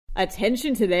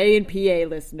Attention today in PA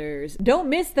listeners. Don't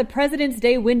miss the President's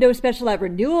Day window special at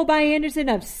Renewal by Anderson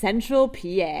of Central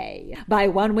PA. Buy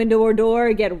one window or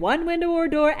door, get one window or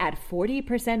door at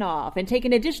 40% off and take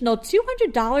an additional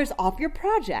 $200 off your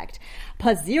project.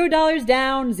 Plus $0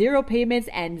 down, 0 payments,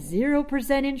 and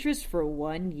 0% interest for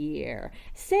 1 year.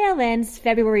 Sale ends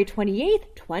February 28th,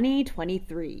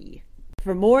 2023.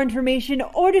 For more information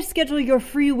or to schedule your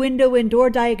free window and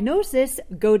door diagnosis,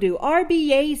 go to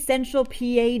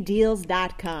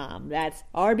rbacentralpadeals.com. That's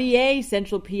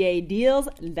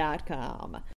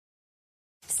rbacentralpadeals.com.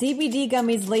 CBD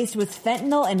gummies laced with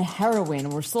fentanyl and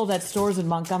heroin were sold at stores in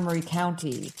Montgomery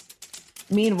County.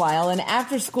 Meanwhile, an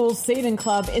after-school Satan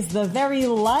club is the very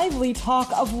lively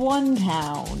talk of one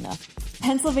town.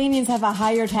 Pennsylvanians have a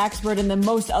higher tax burden than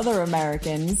most other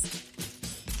Americans.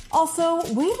 Also,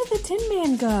 where did the Tin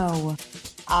Man go?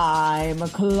 I'm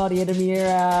Claudia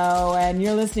Dimuro, and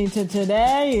you're listening to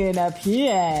Today in a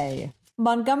PA.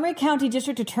 Montgomery County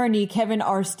District Attorney Kevin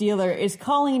R. Steeler is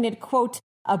calling it, quote,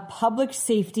 a public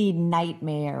safety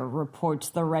nightmare, reports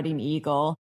the Reading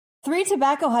Eagle. 3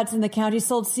 tobacco huts in the county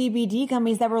sold CBD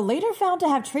gummies that were later found to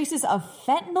have traces of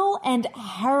fentanyl and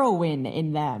heroin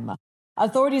in them.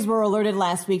 Authorities were alerted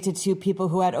last week to 2 people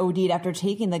who had OD'd after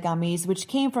taking the gummies, which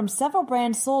came from several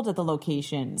brands sold at the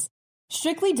locations.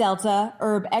 Strictly Delta,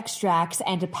 Herb Extracts,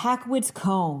 and Packwoods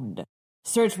Coned.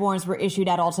 Search warrants were issued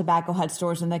at all tobacco hut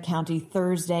stores in the county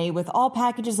Thursday, with all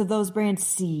packages of those brands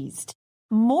seized.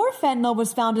 More fentanyl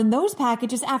was found in those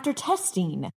packages after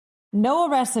testing.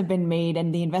 No arrests have been made,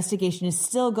 and the investigation is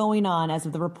still going on as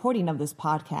of the reporting of this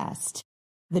podcast.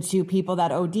 The 2 people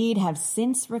that OD'd have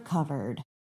since recovered.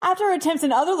 After attempts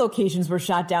in other locations were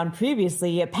shot down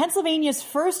previously, Pennsylvania's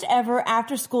first ever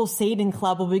after-school Satan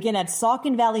Club will begin at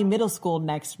Saucon Valley Middle School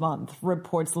next month,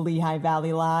 reports Lehigh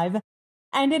Valley Live.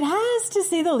 And it has, to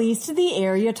say the least, the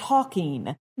area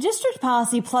talking. District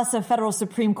policy plus a federal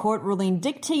Supreme Court ruling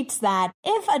dictates that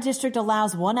if a district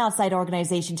allows one outside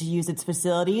organization to use its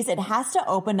facilities, it has to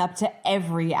open up to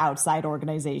every outside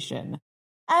organization.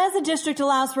 As the district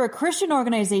allows for a Christian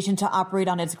organization to operate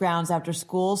on its grounds after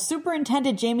school,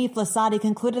 Superintendent Jamie Flassati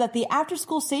concluded that the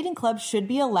after-school Satan Club should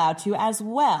be allowed to as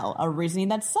well, a reasoning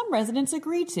that some residents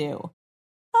agree to.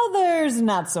 Others,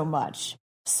 not so much.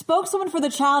 Spokeswoman for the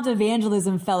Child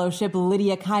Evangelism Fellowship,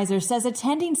 Lydia Kaiser, says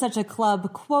attending such a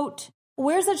club, quote,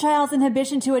 wears a child's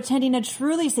inhibition to attending a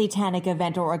truly satanic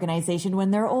event or organization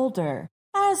when they're older.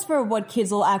 As for what kids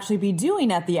will actually be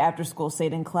doing at the after-school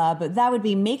Satan Club, that would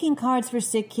be making cards for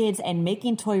sick kids and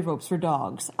making toy ropes for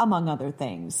dogs, among other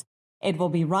things. It will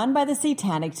be run by the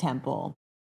Satanic Temple.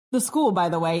 The school, by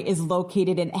the way, is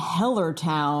located in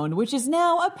Hellertown, which is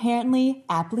now apparently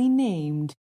aptly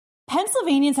named.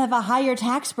 Pennsylvanians have a higher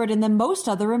tax burden than most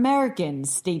other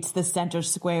Americans, states the Center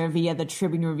Square via the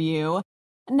Tribune Review.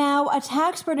 Now, a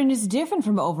tax burden is different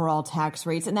from overall tax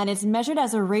rates in that it's measured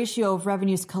as a ratio of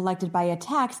revenues collected by a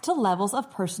tax to levels of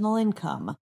personal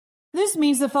income. This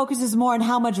means the focus is more on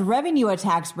how much revenue a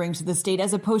tax brings to the state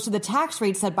as opposed to the tax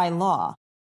rate set by law.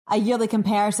 A yearly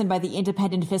comparison by the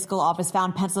Independent Fiscal Office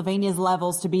found Pennsylvania's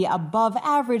levels to be above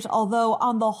average, although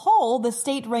on the whole, the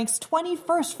state ranks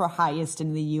 21st for highest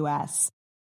in the U.S.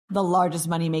 The largest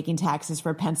money-making taxes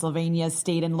for Pennsylvania's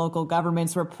state and local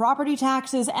governments were property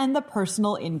taxes and the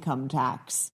personal income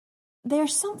tax.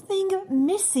 There's something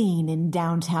missing in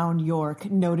downtown York,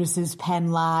 notices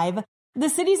PennLive. The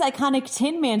city's iconic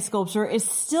Tin Man sculpture is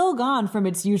still gone from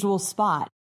its usual spot.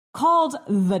 Called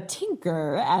the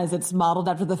Tinker, as it's modeled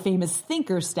after the famous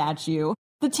Thinker statue,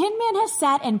 the Tin Man has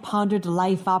sat and pondered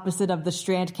life opposite of the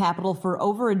Strand Capitol for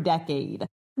over a decade.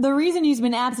 The reason he's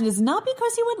been absent is not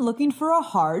because he went looking for a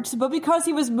heart, but because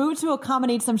he was moved to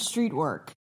accommodate some street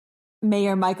work.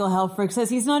 Mayor Michael Helfrich says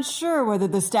he's not sure whether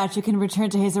the statue can return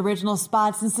to his original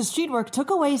spot since the street work took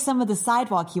away some of the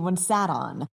sidewalk he once sat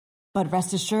on. But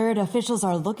rest assured, officials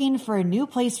are looking for a new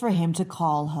place for him to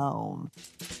call home.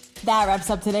 That wraps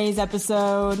up today's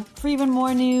episode. For even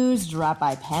more news, drop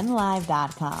by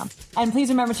PennLive.com. And please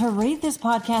remember to rate this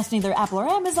podcast in either Apple or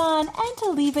Amazon and to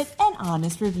leave it an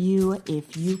honest review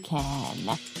if you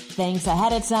can. Thanks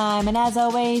ahead of time, and as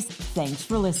always, thanks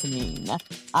for listening.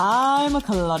 I'm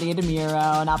Claudia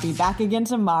Dimuro, and I'll be back again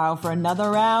tomorrow for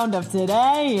another round of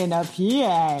Today in a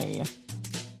PA.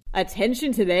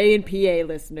 Attention today in PA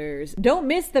listeners. Don't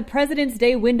miss the President's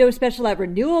Day window special at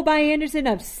Renewal by Anderson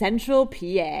of Central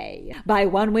PA. Buy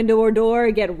one window or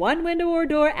door, get one window or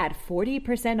door at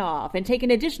 40% off and take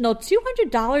an additional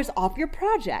 $200 off your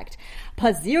project.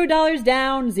 Plus $0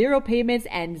 down, 0 payments,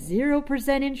 and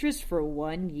 0% interest for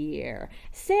 1 year.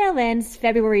 Sale ends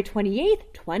February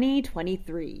 28th,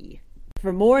 2023.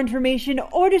 For more information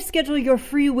or to schedule your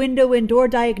free window and door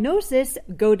diagnosis,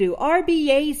 go to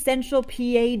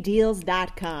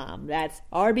RBACentralPADeals.com. That's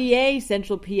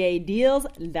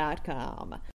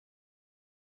RBACentralPADeals.com.